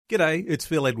G'day, it's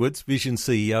Phil Edwards, Vision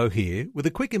CEO here, with a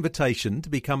quick invitation to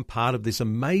become part of this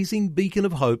amazing beacon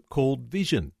of hope called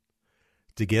Vision.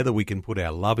 Together we can put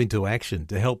our love into action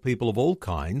to help people of all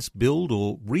kinds build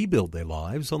or rebuild their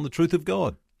lives on the truth of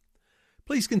God.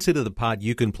 Please consider the part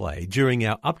you can play during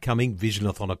our upcoming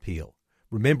Visionathon appeal,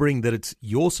 remembering that it's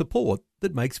your support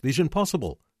that makes Vision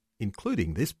possible,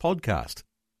 including this podcast.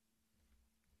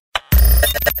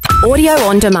 Audio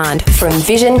on demand from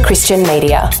Vision Christian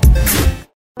Media.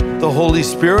 The Holy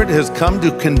Spirit has come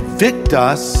to convict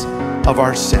us of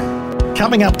our sin.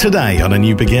 Coming up today on A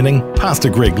New Beginning, Pastor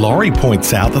Greg Laurie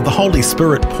points out that the Holy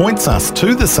Spirit points us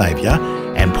to the Saviour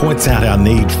and points out our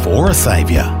need for a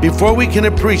Saviour. Before we can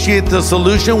appreciate the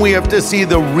solution, we have to see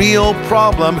the real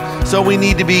problem, so we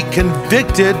need to be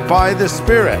convicted by the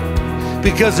Spirit,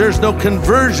 because there's no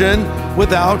conversion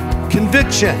without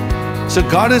conviction. So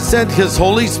God has sent His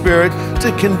Holy Spirit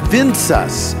to convince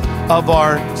us of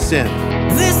our sin.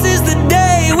 This is the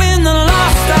day when the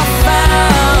lost are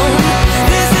found.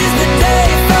 This is the day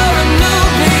for a new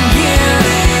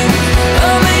beginning.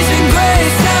 Amazing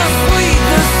grace, how sweet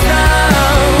the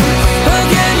sound.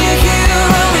 Again you hear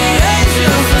all the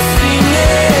angels are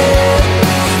singing.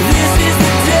 This is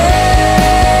the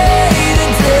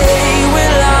day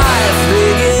when life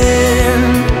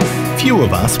begins. Few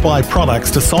of us buy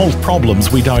products to solve problems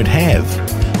we don't have.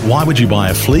 Why would you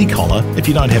buy a flea collar if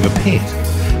you don't have a pet?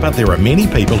 But there are many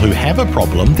people who have a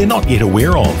problem they're not yet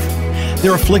aware of.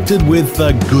 They're afflicted with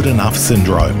the good enough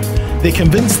syndrome. They're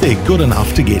convinced they're good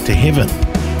enough to get to heaven.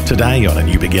 Today on A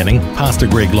New Beginning, Pastor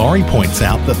Greg Laurie points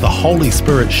out that the Holy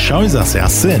Spirit shows us our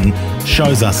sin,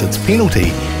 shows us its penalty,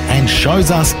 and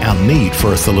shows us our need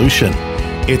for a solution.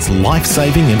 It's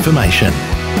life-saving information.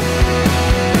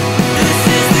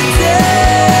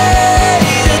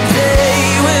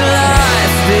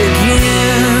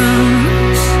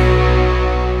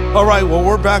 All right, well,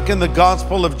 we're back in the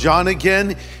Gospel of John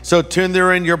again. So turn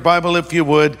there in your Bible if you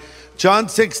would. John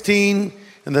 16,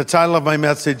 and the title of my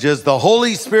message is The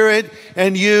Holy Spirit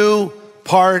and You,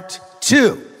 Part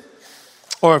 2.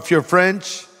 Or if you're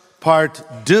French, Part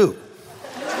 2.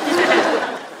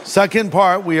 Second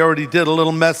part, we already did a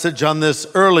little message on this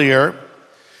earlier.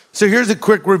 So here's a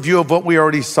quick review of what we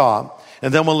already saw.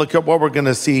 And then we'll look at what we're going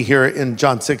to see here in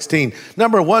John 16.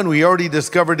 Number one, we already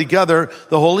discovered together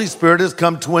the Holy Spirit has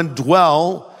come to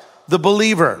indwell the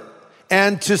believer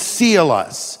and to seal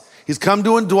us. He's come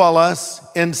to indwell us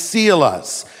and seal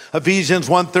us. Ephesians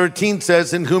 1:13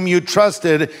 says, in whom you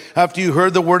trusted after you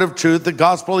heard the word of truth, the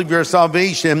gospel of your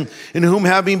salvation, in whom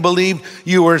having believed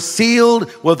you were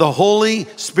sealed with the Holy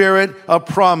Spirit of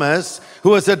promise,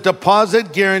 who is a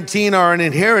deposit guaranteeing our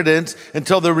inheritance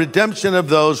until the redemption of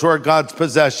those who are God's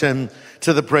possession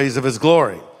to the praise of His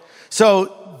glory.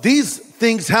 So these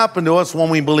things happen to us when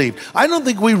we believe. I don't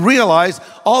think we realize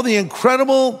all the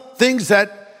incredible things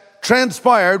that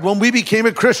transpired when we became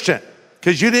a Christian,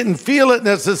 because you didn't feel it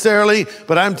necessarily,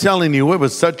 but I'm telling you, it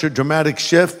was such a dramatic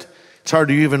shift, it's hard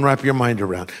to even wrap your mind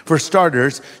around. For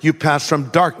starters, you passed from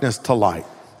darkness to light.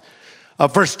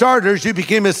 For starters, you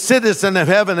became a citizen of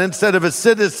heaven instead of a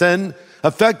citizen,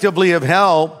 effectively, of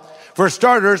hell. For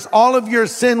starters, all of your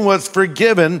sin was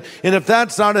forgiven. And if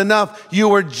that's not enough, you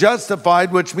were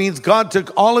justified, which means God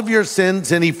took all of your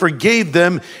sins and He forgave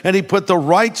them, and He put the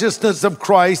righteousness of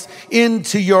Christ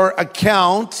into your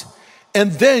account.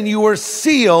 And then you were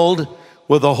sealed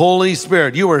with the Holy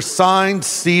Spirit. You were signed,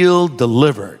 sealed,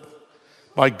 delivered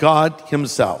by God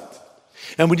Himself.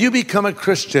 And when you become a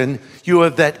Christian, you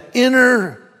have that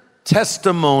inner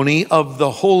testimony of the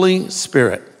Holy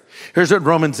Spirit. Here's what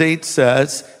Romans 8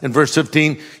 says in verse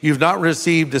 15. You've not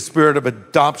received a spirit of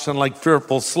adoption like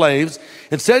fearful slaves.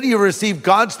 Instead, you received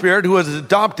God's Spirit, who has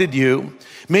adopted you,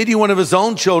 made you one of His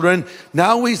own children.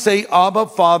 Now we say, Abba,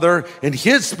 Father, and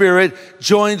His Spirit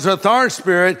joins with our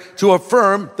spirit to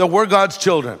affirm that we're God's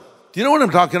children. Do you know what I'm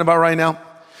talking about right now?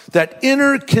 That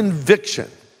inner conviction.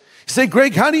 You say,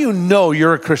 Greg, how do you know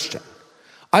you're a Christian?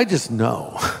 I just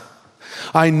know.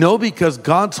 I know because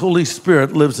God's Holy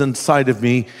Spirit lives inside of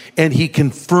me and He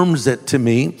confirms it to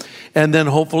me. And then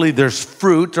hopefully there's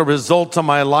fruit or results in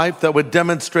my life that would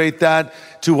demonstrate that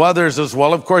to others as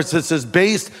well. Of course, this is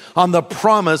based on the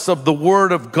promise of the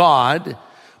Word of God,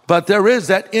 but there is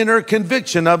that inner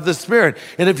conviction of the Spirit.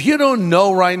 And if you don't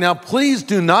know right now, please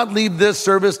do not leave this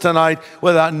service tonight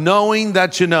without knowing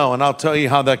that you know. And I'll tell you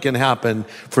how that can happen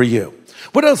for you.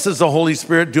 What else does the Holy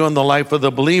Spirit do in the life of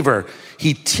the believer?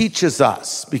 He teaches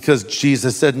us, because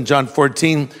Jesus said in John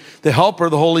 14, the Helper,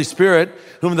 the Holy Spirit,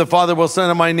 whom the Father will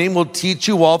send in my name, will teach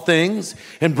you all things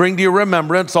and bring to your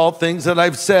remembrance all things that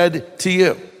I've said to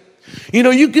you. You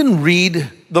know, you can read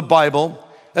the Bible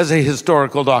as a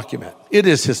historical document. It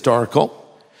is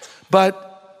historical,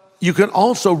 but you can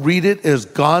also read it as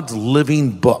God's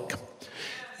living book.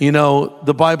 You know,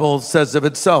 the Bible says of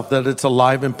itself that it's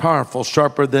alive and powerful,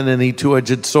 sharper than any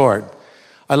two-edged sword.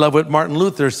 I love what Martin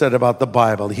Luther said about the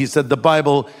Bible. He said, the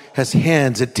Bible has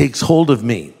hands, it takes hold of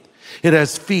me. It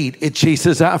has feet, it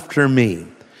chases after me.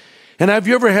 And have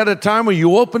you ever had a time where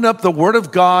you open up the Word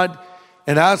of God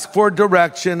and ask for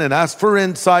direction and ask for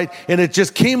insight, and it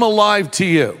just came alive to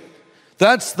you?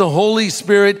 That's the Holy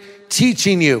Spirit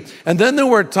teaching you. And then there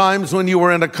were times when you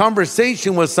were in a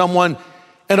conversation with someone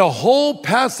and a whole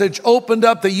passage opened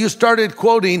up that you started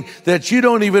quoting that you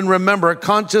don't even remember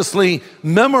consciously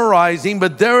memorizing,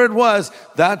 but there it was.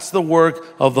 That's the work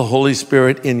of the Holy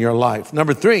Spirit in your life.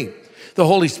 Number 3, the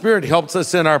Holy Spirit helps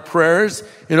us in our prayers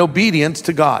in obedience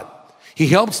to God. He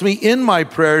helps me in my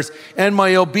prayers and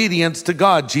my obedience to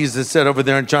God. Jesus said over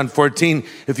there in John 14,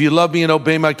 if you love me and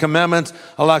obey my commandments,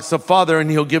 I'll ask the Father and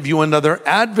he'll give you another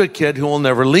advocate who will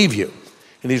never leave you.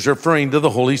 And he's referring to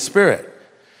the Holy Spirit.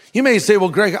 You may say, well,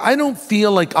 Greg, I don't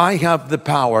feel like I have the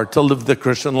power to live the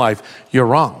Christian life. You're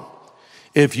wrong.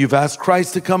 If you've asked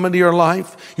Christ to come into your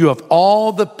life, you have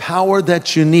all the power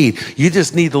that you need. You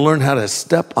just need to learn how to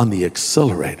step on the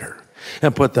accelerator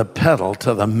and put the pedal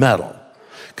to the metal.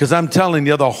 Because I'm telling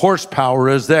you, the horsepower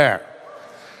is there.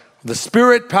 The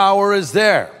spirit power is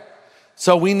there.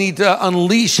 So we need to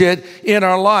unleash it in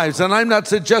our lives. And I'm not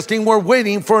suggesting we're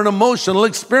waiting for an emotional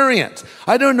experience.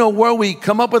 I don't know where we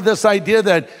come up with this idea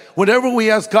that whenever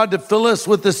we ask God to fill us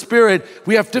with the Spirit,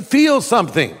 we have to feel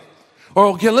something. Or,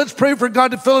 okay, let's pray for God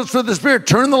to fill us with the Spirit.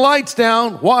 Turn the lights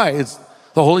down. Why? Is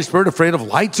the Holy Spirit afraid of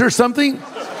lights or something?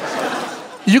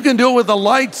 You can do it with the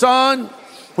lights on.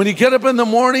 When you get up in the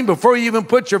morning, before you even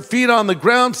put your feet on the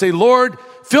ground, say, Lord,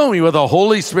 fill me with the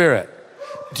Holy Spirit.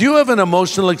 Do you have an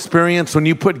emotional experience when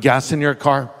you put gas in your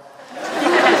car?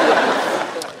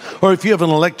 Or if you have an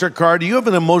electric car, do you have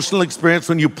an emotional experience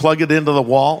when you plug it into the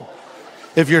wall?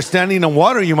 If you're standing in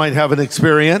water, you might have an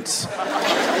experience.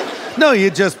 No, you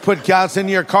just put gas in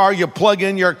your car, you plug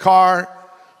in your car,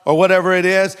 or whatever it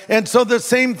is. And so the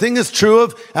same thing is true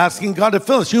of asking God to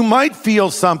fill us. You might feel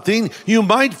something, you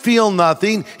might feel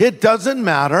nothing. It doesn't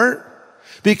matter.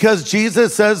 Because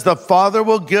Jesus says the Father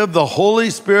will give the Holy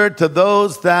Spirit to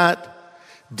those that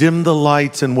dim the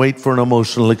lights and wait for an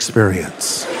emotional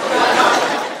experience.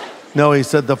 No, he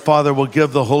said the Father will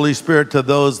give the Holy Spirit to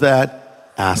those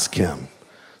that ask him.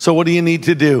 So what do you need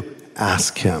to do?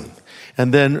 Ask him.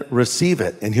 And then receive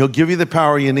it. And he'll give you the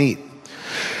power you need.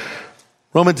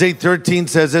 Romans 8:13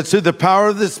 says that through the power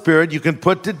of the Spirit you can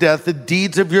put to death the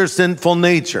deeds of your sinful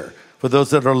nature. For those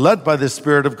that are led by the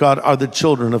Spirit of God are the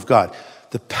children of God.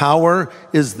 The power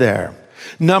is there.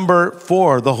 Number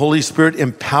 4, the Holy Spirit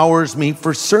empowers me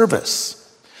for service.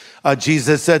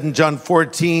 Jesus said in John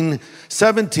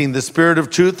 14:17, the Spirit of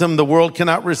truth whom the world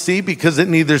cannot receive because it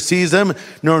neither sees him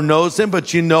nor knows him,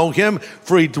 but you know him,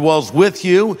 for he dwells with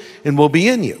you and will be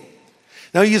in you.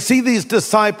 Now you see, these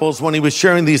disciples, when he was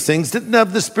sharing these things, didn't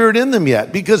have the Spirit in them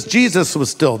yet because Jesus was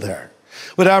still there.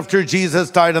 But after Jesus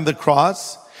died on the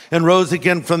cross and rose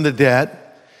again from the dead,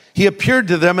 he appeared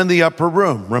to them in the upper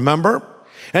room, remember?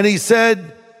 And he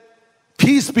said,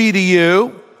 peace be to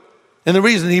you. And the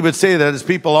reason he would say that is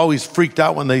people always freaked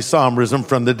out when they saw him risen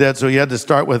from the dead. So he had to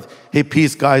start with, hey,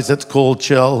 peace, guys, it's cool,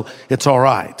 chill, it's all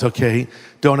right, okay?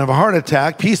 Don't have a heart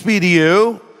attack, peace be to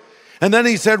you. And then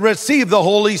he said, receive the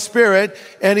Holy Spirit.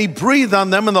 And he breathed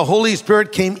on them and the Holy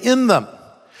Spirit came in them.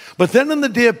 But then on the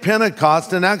day of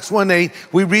Pentecost, in Acts 1:8,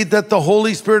 we read that the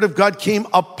Holy Spirit of God came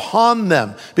upon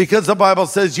them because the Bible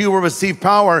says you will receive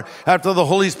power after the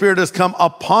Holy Spirit has come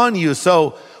upon you.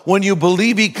 So when you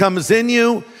believe he comes in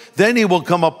you, then he will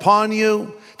come upon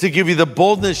you to give you the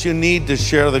boldness you need to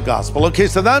share the gospel. Okay,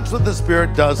 so that's what the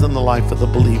Spirit does in the life of the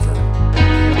believer.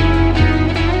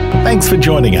 Thanks for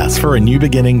joining us for A New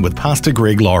Beginning with Pastor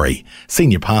Greg Laurie,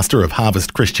 Senior Pastor of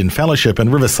Harvest Christian Fellowship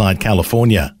in Riverside,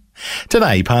 California.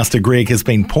 Today, Pastor Greg has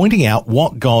been pointing out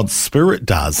what God's Spirit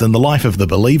does in the life of the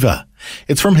believer.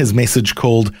 It's from his message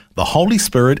called The Holy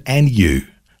Spirit and You.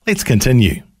 Let's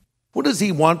continue. What does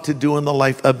he want to do in the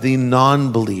life of the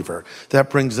non-believer? That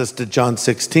brings us to John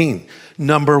 16.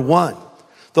 Number 1,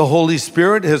 the Holy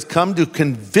Spirit has come to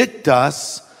convict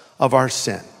us of our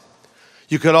sin.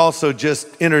 You could also just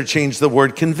interchange the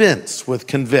word convince with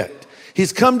convict.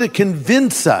 He's come to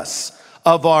convince us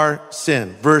of our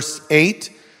sin. Verse 8,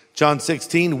 John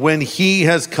 16, when he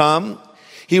has come,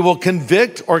 he will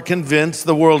convict or convince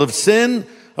the world of sin,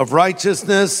 of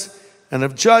righteousness, and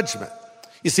of judgment.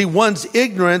 You see, one's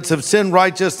ignorance of sin,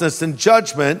 righteousness, and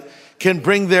judgment can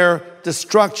bring their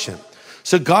destruction.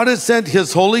 So God has sent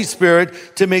his Holy Spirit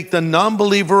to make the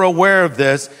non-believer aware of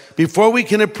this. Before we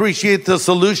can appreciate the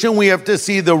solution, we have to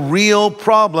see the real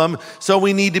problem. So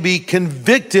we need to be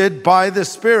convicted by the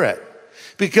Spirit,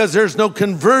 because there's no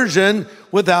conversion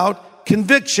without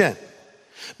conviction.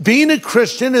 Being a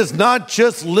Christian is not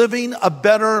just living a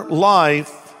better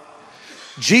life.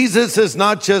 Jesus is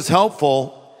not just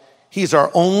helpful. He's our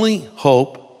only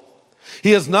hope.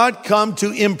 He has not come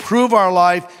to improve our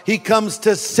life. He comes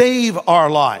to save our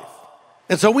life.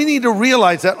 And so we need to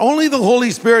realize that only the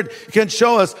Holy Spirit can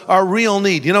show us our real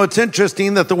need. You know, it's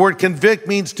interesting that the word convict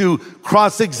means to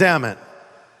cross-examine.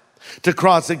 To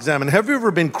cross-examine. Have you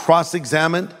ever been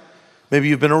cross-examined? Maybe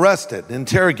you've been arrested,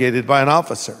 interrogated by an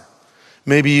officer.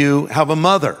 Maybe you have a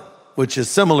mother, which is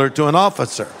similar to an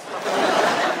officer.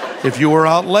 If you were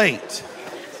out late,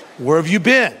 where have you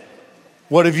been?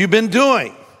 What have you been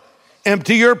doing?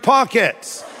 Empty your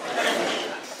pockets.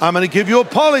 I'm going to give you a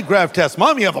polygraph test.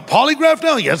 Mom, you have a polygraph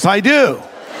now? Yes, I do.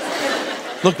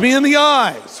 Look me in the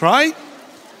eyes, right?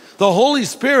 The Holy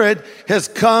Spirit has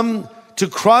come to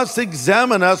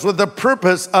cross-examine us with the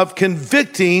purpose of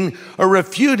convicting or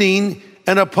refuting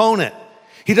an opponent.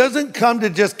 He doesn't come to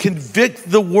just convict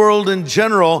the world in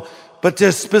general, but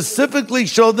to specifically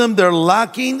show them they're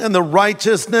lacking in the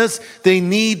righteousness they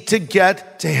need to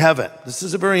get to heaven. This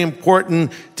is a very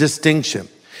important distinction.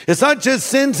 It's not just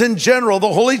sins in general.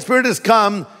 The Holy Spirit has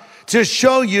come to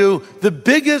show you the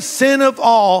biggest sin of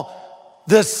all,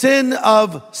 the sin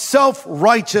of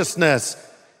self-righteousness.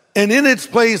 And in its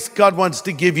place, God wants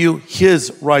to give you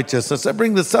his righteousness. I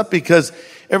bring this up because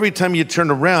every time you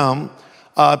turn around,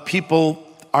 people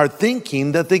are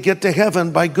thinking that they get to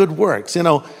heaven by good works. You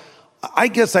know, I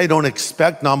guess I don't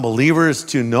expect non-believers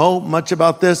to know much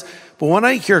about this, but when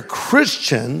I hear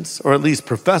Christians, or at least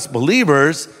professed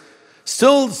believers,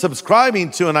 still subscribing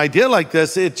to an idea like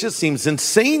this, it just seems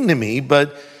insane to me,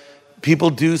 but people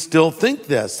do still think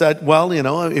this, that, well, you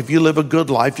know, if you live a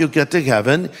good life, you'll get to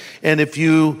heaven, and if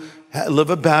you live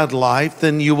a bad life,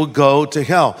 then you will go to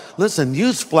hell. Listen,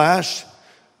 newsflash,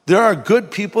 there are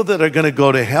good people that are going to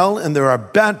go to hell, and there are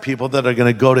bad people that are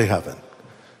going to go to heaven.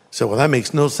 So, well, that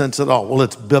makes no sense at all. Well,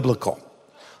 it's biblical.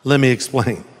 Let me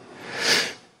explain.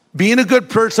 Being a good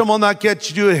person will not get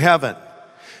you to heaven.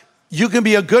 You can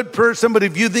be a good person, but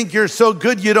if you think you're so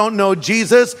good you don't know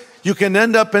Jesus, you can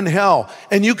end up in hell.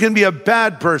 And you can be a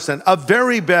bad person, a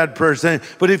very bad person,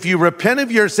 but if you repent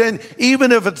of your sin,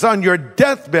 even if it's on your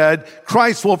deathbed,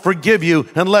 Christ will forgive you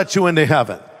and let you into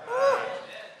heaven.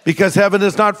 Because heaven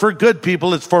is not for good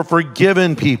people, it's for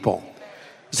forgiven people.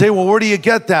 You say, well, where do you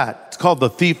get that? It's called the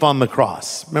thief on the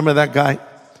cross. Remember that guy?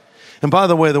 And by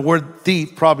the way, the word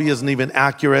thief probably isn't even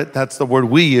accurate. That's the word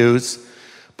we use.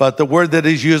 But the word that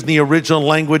is used in the original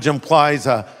language implies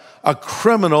a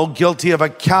criminal guilty of a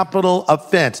capital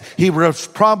offense. He was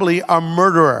probably a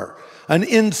murderer, an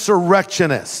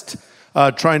insurrectionist,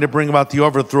 trying to bring about the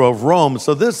overthrow of Rome.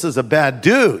 So this is a bad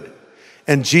dude.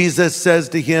 And Jesus says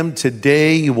to him,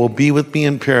 today you will be with me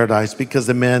in paradise, because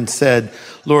the man said,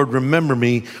 Lord, remember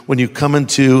me when you come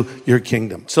into your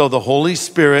kingdom. So the Holy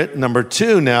Spirit, number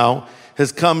 2 now,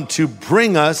 has come to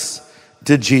bring us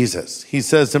to Jesus. He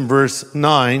says in verse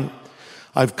 9,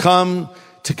 I've come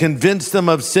to convince them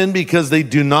of sin because they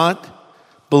do not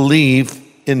believe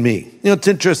in me. You know, it's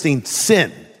interesting,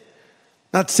 sin,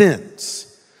 not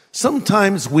sins.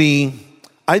 Sometimes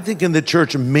I think in the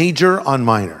church, major on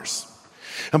minors.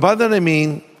 And by that I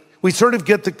mean, we sort of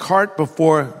get the cart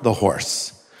before the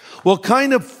horse. We'll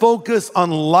kind of focus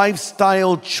on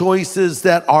lifestyle choices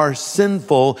that are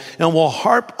sinful, and we'll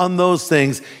harp on those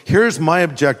things. Here's my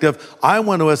objective. I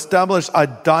want to establish a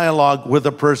dialogue with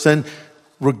a person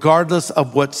regardless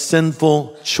of what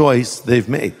sinful choice they've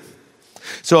made.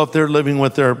 So if they're living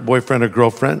with their boyfriend or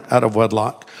girlfriend out of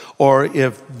wedlock, or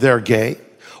if they're gay,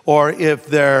 or if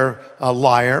they're a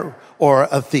liar or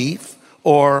a thief,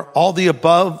 or all the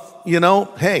above, you know,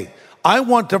 hey, I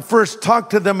want to first talk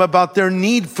to them about their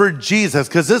need for Jesus,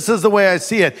 because this is the way I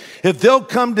see it. If they'll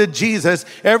come to Jesus,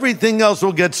 everything else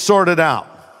will get sorted out.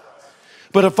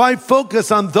 But if I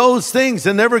focus on those things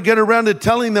and never get around to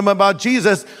telling them about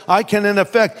Jesus, I can, in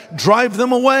effect, drive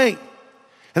them away.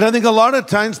 And I think a lot of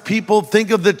times people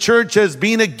think of the church as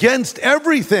being against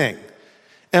everything.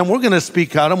 And we're going to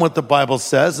speak out on what the Bible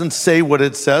says and say what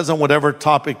it says on whatever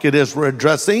topic it is we're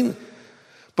addressing.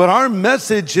 But our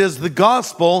message is the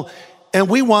gospel, and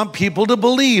we want people to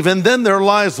believe, and then their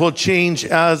lives will change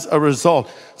as a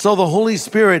result. So the Holy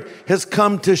Spirit has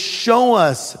come to show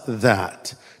us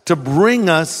that, to bring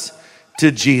us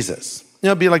to Jesus. You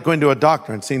know, it'd be like going to a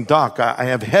doctor and saying, Doc, I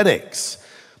have headaches.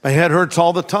 My head hurts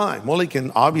all the time. Well, he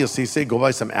can obviously say, go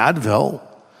buy some Advil.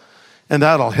 and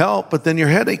that'll help, but then your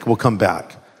headache will come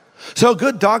back. So a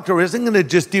good doctor isn't going to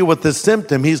just deal with the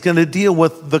symptom. He's going to deal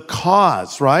with the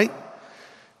cause, right?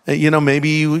 Maybe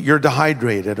you're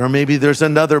dehydrated, or maybe there's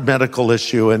another medical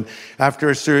issue, and after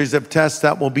a series of tests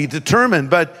that will be determined.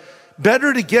 But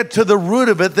better to get to the root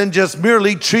of it than just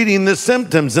merely treating the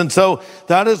symptoms. And so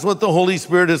that is what the Holy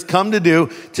Spirit has come to do,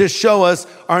 to show us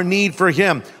our need for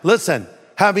him. Listen,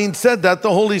 having said that,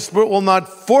 the Holy Spirit will not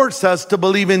force us to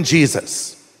believe in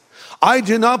Jesus. I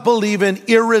do not believe in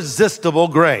irresistible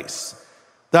grace.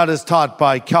 That is taught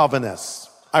by Calvinists.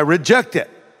 I reject it.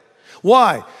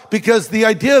 Why? Because the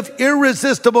idea of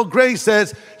irresistible grace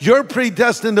says you're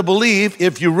predestined to believe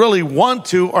if you really want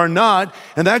to or not,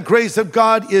 and that grace of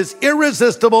God is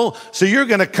irresistible, so you're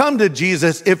going to come to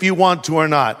Jesus if you want to or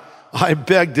not. I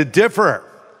beg to differ.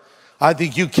 I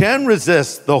think you can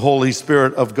resist the Holy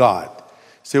Spirit of God. You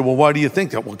say, well, why do you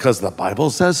think that? Well, because the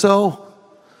Bible says so.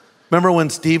 Remember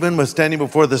when Stephen was standing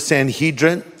before the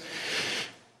Sanhedrin?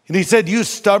 And he said, you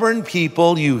stubborn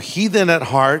people, you heathen at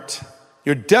heart,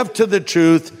 you're deaf to the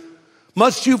truth,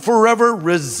 must you forever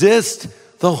resist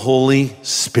the Holy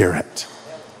Spirit?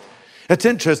 It's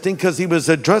interesting because he was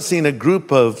addressing a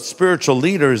group of spiritual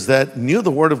leaders that knew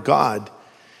the Word of God.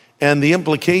 And the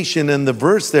implication in the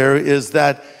verse there is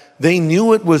that they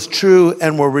knew it was true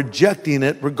and were rejecting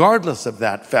it regardless of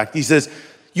that fact. He says,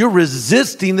 you're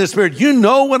resisting the Spirit. You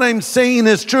know what I'm saying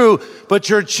is true, but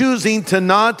you're choosing to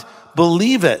not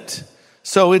believe it.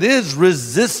 So it is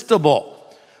resistible.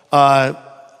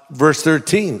 Verse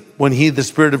 13, when he, the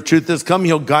Spirit of truth, has come,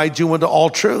 he'll guide you into all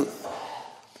truth.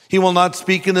 He will not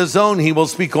speak in his own. He will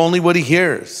speak only what he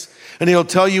hears. And he'll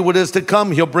tell you what is to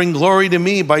come. He'll bring glory to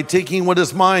me by taking what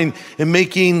is mine and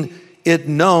making it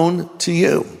known to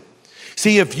you.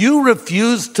 See, if you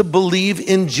refuse to believe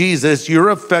in Jesus, you're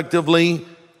effectively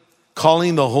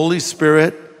calling the Holy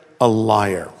Spirit a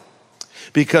liar.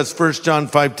 Because 1 John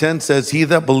 5:10 says, he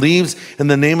that believes in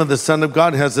the name of the Son of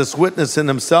God has this witness in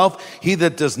himself. He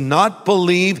that does not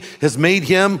believe has made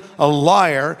him a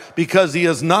liar, because he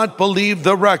has not believed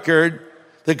the record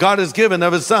that God has given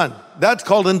of his Son. That's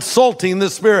called insulting the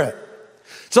Spirit.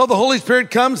 So the Holy Spirit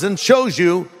comes and shows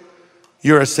you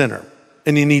you're a sinner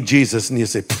and you need Jesus. And you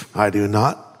say, I do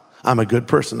not. I'm a good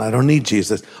person. I don't need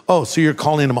Jesus. Oh, so you're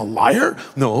calling him a liar?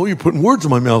 No, you're putting words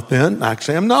in my mouth then.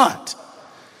 Actually, I'm not.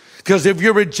 Because if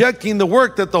you're rejecting the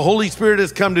work that the Holy Spirit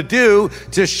has come to do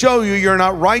to show you you're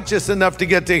not righteous enough to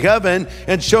get to heaven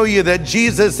and show you that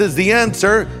Jesus is the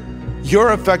answer,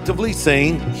 you're effectively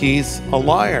saying he's a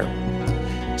liar.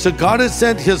 So God has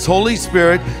sent his Holy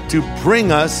Spirit to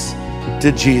bring us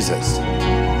to Jesus.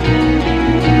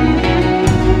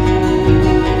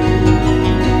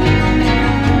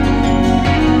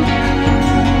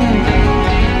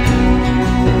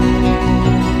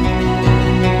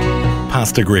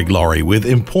 Pastor Greg Laurie with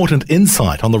important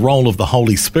insight on the role of the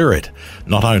Holy Spirit,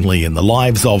 not only in the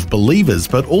lives of believers,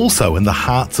 but also in the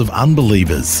hearts of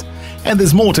unbelievers. And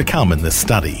there's more to come in this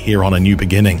study here on A New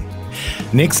Beginning.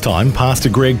 Next time, Pastor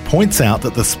Greg points out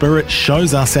that the Spirit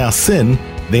shows us our sin,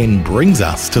 then brings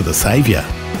us to the Saviour.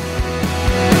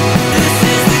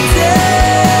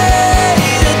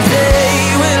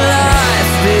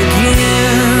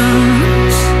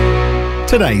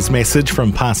 Today's message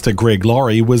from Pastor Greg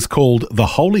Laurie was called The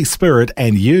Holy Spirit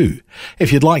and You.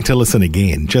 If you'd like to listen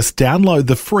again, just download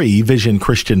the free Vision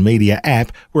Christian Media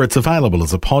app, where it's available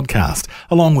as a podcast,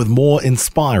 along with more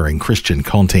inspiring Christian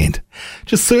content.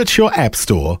 Just search your app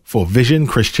store for Vision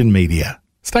Christian Media.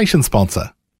 Station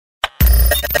sponsor.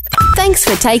 Thanks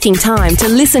for taking time to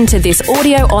listen to this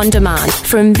audio on demand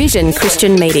from Vision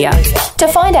Christian Media. To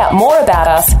find out more about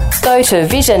us, go to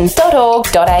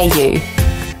vision.org.au.